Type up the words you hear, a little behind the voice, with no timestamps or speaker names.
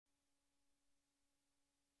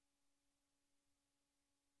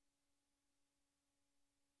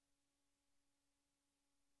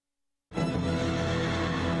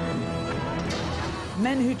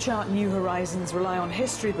Men who chart new horizons rely on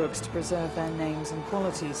history books to preserve their names and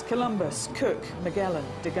qualities. Columbus, Cook, Magellan,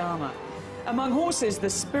 da Gama. Among horses, the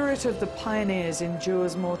spirit of the pioneers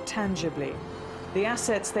endures more tangibly. The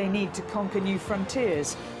assets they need to conquer new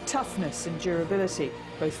frontiers, toughness and durability,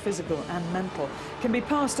 both physical and mental, can be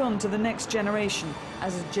passed on to the next generation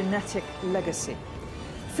as a genetic legacy.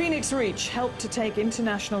 Phoenix Reach helped to take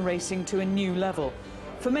international racing to a new level.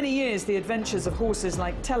 For many years, the adventures of horses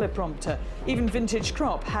like Teleprompter, even Vintage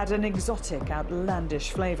Crop, had an exotic,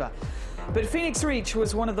 outlandish flavour. But Phoenix Reach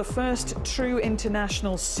was one of the first true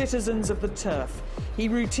international citizens of the turf. He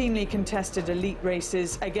routinely contested elite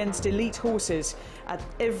races against elite horses at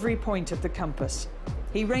every point of the compass.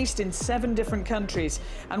 He raced in 7 different countries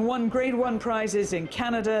and won Grade 1 prizes in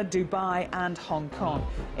Canada, Dubai and Hong Kong.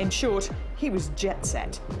 In short, he was jet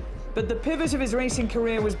set. But the pivot of his racing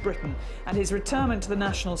career was Britain, and his retirement to the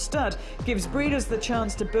national stud gives breeders the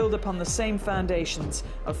chance to build upon the same foundations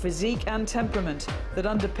of physique and temperament that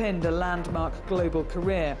underpinned a landmark global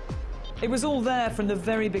career. It was all there from the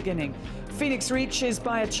very beginning. Phoenix Reach is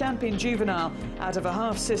by a champion juvenile out of a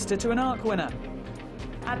half-sister to an ARC winner.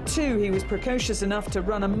 At 2, he was precocious enough to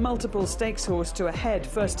run a multiple stakes horse to a head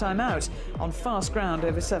first time out on fast ground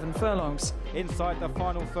over 7 furlongs. Inside the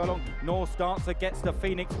final furlong, North Dancer gets to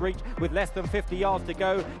Phoenix Reach with less than 50 yards to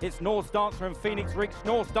go. It's North Dancer and Phoenix Reach.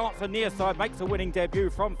 North Dancer near side makes a winning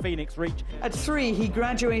debut from Phoenix Reach. At 3, he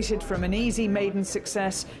graduated from an easy maiden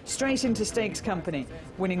success straight into stakes company,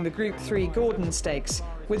 winning the Group 3 Gordon Stakes,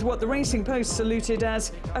 with what the Racing Post saluted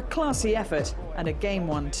as a classy effort and a game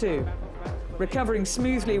one too. Recovering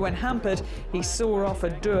smoothly when hampered, he saw off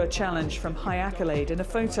a Dur challenge from High Accolade in a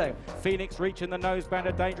photo. Phoenix Reach in the noseband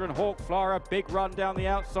of danger, and Hawk Flyer, a big run down the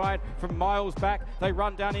outside from miles back. They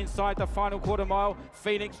run down inside the final quarter mile.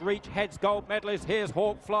 Phoenix Reach heads gold medalist. Here's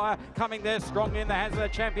Hawk Flyer coming there strongly in the hands of the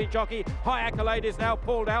champion jockey. High Accolade is now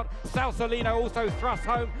pulled out. Sausalino also thrust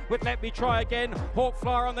home with Let Me Try Again. Hawk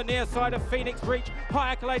Flyer on the near side of Phoenix Reach.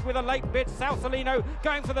 High Accolade with a late bit. Sausalino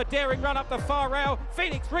going for the daring run up the far rail.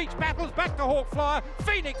 Phoenix Reach battles back to Hawk Flyer.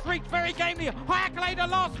 Phoenix Reach very gamely. High Accolade a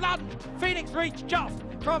last lunge. Phoenix Reach just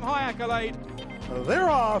from High Accolade. They're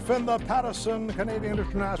off in the Pattison Canadian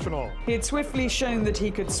International. He had swiftly shown that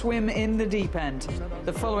he could swim in the deep end.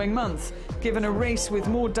 The following month, given a race with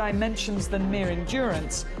more dimensions than mere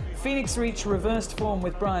endurance, Phoenix Reach reversed form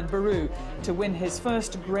with Brian Boru to win his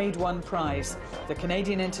first Grade 1 prize, the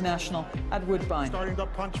Canadian International at Woodbine. Starting to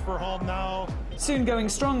punch for home now. Soon going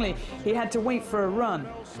strongly, he had to wait for a run,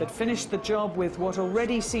 but finished the job with what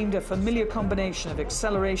already seemed a familiar combination of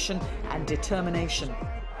acceleration and determination.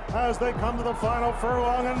 As they come to the final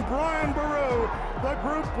furlong, and Brian Boru, the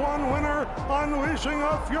Group 1 winner, unleashing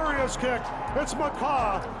a furious kick. It's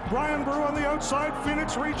McCaw. Brian Boru on the outside.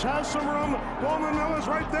 Phoenix Reach has some room. Bowman Mill is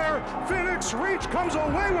right there. Phoenix Reach comes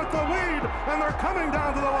away with the lead, and they're coming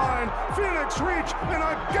down to the line. Phoenix Reach, in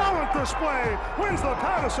a gallant display, wins the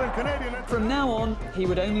Pattison Canadian. From now on, he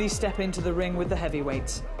would only step into the ring with the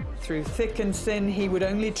heavyweights. Through thick and thin, he would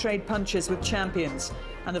only trade punches with champions,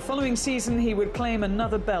 and the following season he would claim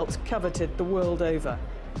another belt coveted the world over.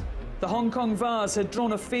 The Hong Kong Vase had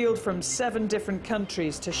drawn a field from 7 different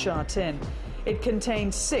countries to Sha Tin. It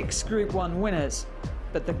contained 6 Group 1 winners,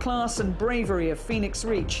 but the class and bravery of Phoenix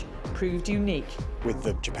Reach proved unique. With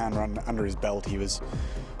the Japan run under his belt, he was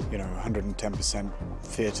 110%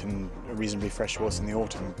 fit and a reasonably fresh horse in the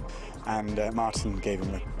autumn. And Martin gave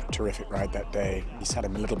him a terrific ride that day. He sat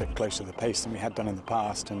him a little bit closer to the pace than we had done in the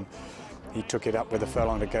past, and he took it up with a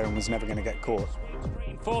furlong to go and was never going to get caught.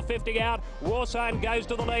 450 out, Warsign goes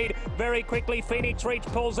to the lead very quickly. Phoenix Reach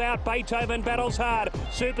pulls out, Beethoven battles hard.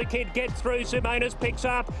 Super Kid gets through, Simonis picks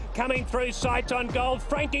up, coming through, Sights on Gold.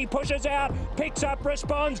 Frankie pushes out, picks up,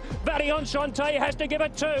 responds. Valley Enchante has to give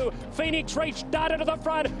it 2. Phoenix Reach darted to the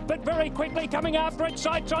front, but very quickly coming after it.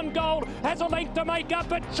 Sights on Gold has a length to make up,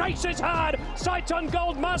 but chases hard. Sights on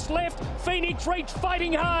Gold must left. Phoenix Reach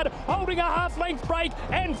fighting hard, holding a half-length break,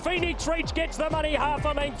 and Phoenix Reach gets the money, half a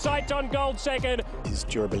length. Sights on Gold second. His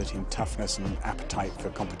durability and toughness and appetite for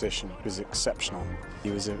competition was exceptional.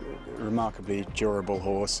 He was a remarkably durable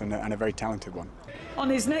horse and a very talented one. On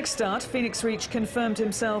his next start, Phoenix Reach confirmed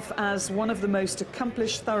himself as one of the most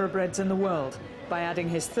accomplished thoroughbreds in the world by adding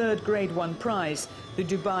his 3rd Grade 1 prize, the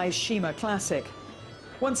Dubai Shima Classic.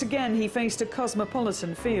 Once again, he faced a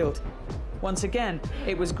cosmopolitan field. Once again,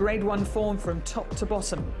 it was Grade 1 form from top to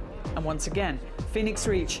bottom. And once again, Phoenix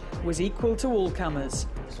Reach was equal to all comers.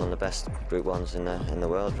 It's one of the best Group 1s in the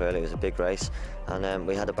world, really. It was a big race, and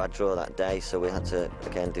we had a bad draw that day, so we had to,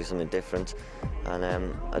 again, do something different. And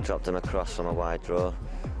I dropped him across from a wide draw,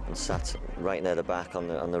 sat right near the back on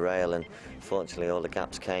the rail, and fortunately all the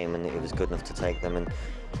gaps came and he was good enough to take them, and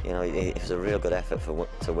you know, it was a real good effort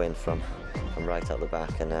to win from right out the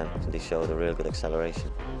back, and he showed a real good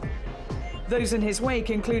acceleration. Those in his wake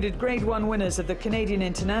included Grade 1 winners of the Canadian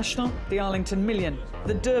International, the Arlington Million,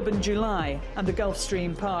 the Durban July and the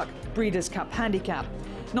Gulfstream Park Breeders' Cup Handicap,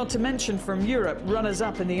 not to mention from Europe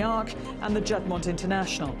runners-up in the Arc and the Juddmonte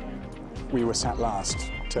International. We were sat last,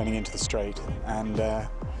 turning into the straight, and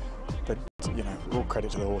but you know, all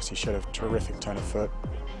credit to the horse. He showed a terrific turn of foot,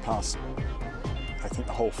 passed I think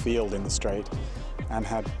the whole field in the straight, and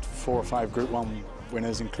had 4 or 5 Group 1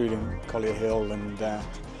 winners, including Collier Hill and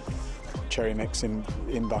Cherry Mix in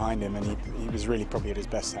behind him, and he was really probably at his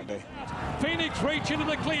best that day. Phoenix Reach into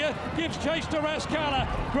the clear, gives chase to Rascala.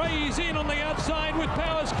 Gray's in on the outside with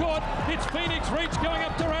Powers caught. It's Phoenix Reach going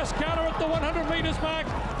up to Rascala at the 100 metres mark.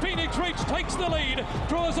 Phoenix Reach takes the lead,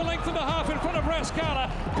 draws a length and a half in front of Rascala.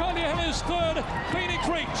 Collier Hill is third. Phoenix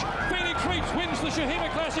Reach wins the Shahima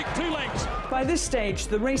Classic 2 lengths. By this stage,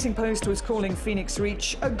 the Racing Post was calling Phoenix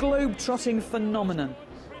Reach a globe-trotting phenomenon.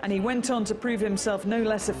 And he went on to prove himself no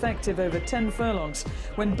less effective over 10 furlongs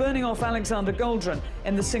when burning off Alexander Goldron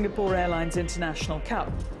in the Singapore Airlines International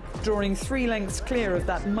Cup, drawing 3 lengths clear of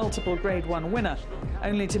that multiple Grade 1 winner,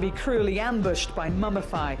 only to be cruelly ambushed by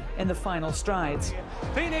Mummify in the final strides.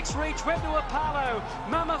 Phoenix Reach went to Apollo.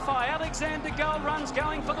 Mummify, Alexander Goldrun's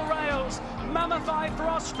going for the rails. Mummify for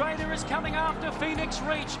Australia is coming after Phoenix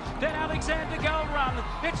Reach. Then Alexander Goldrun.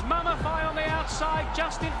 It's Mummify on the outside,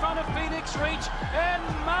 just in front of Phoenix Reach. And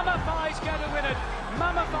Mummify's going to win it.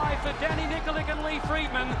 Mummify for Danny Nikolic and Lee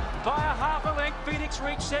Friedman by a half a length. Phoenix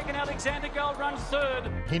Reach second, Alexander Goldrun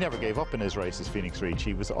third. He never gave up in his races, Phoenix Reach.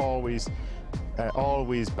 He was always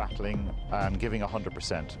battling and giving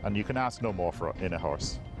 100%, and you can ask no more in a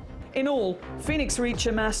horse. In all, Phoenix Reach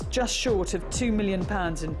amassed just short of £2 million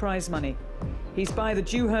in prize money. He's by the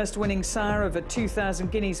Dewhurst winning sire of a 2,000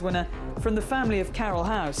 guineas winner from the family of Carroll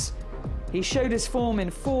House. He showed his form in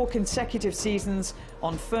 4 consecutive seasons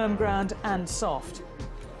on firm ground and soft.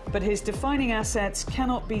 But his defining assets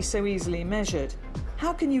cannot be so easily measured.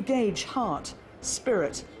 How can you gauge heart,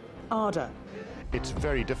 spirit, ardour? It's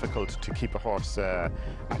very difficult to keep a horse at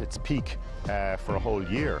its peak for a whole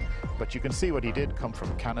year, but you can see what he did come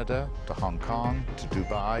from Canada to Hong Kong to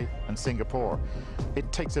Dubai and Singapore. It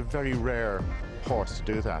takes a very rare horse to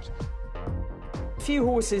do that. Few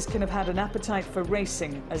horses can have had an appetite for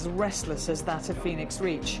racing as restless as that of Phoenix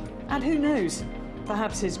Reach. And who knows,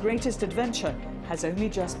 perhaps his greatest adventure has only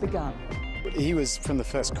just begun. He was from the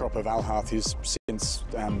first crop of Alharth, who's since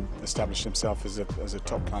established himself as a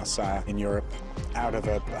top-class sire in Europe, out of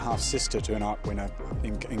a half-sister to an Arc winner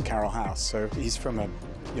in Carroll House. So he's from a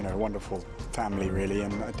wonderful family, really,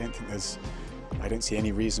 and I don't see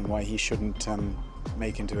any reason why he shouldn't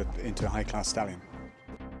make into a high-class stallion.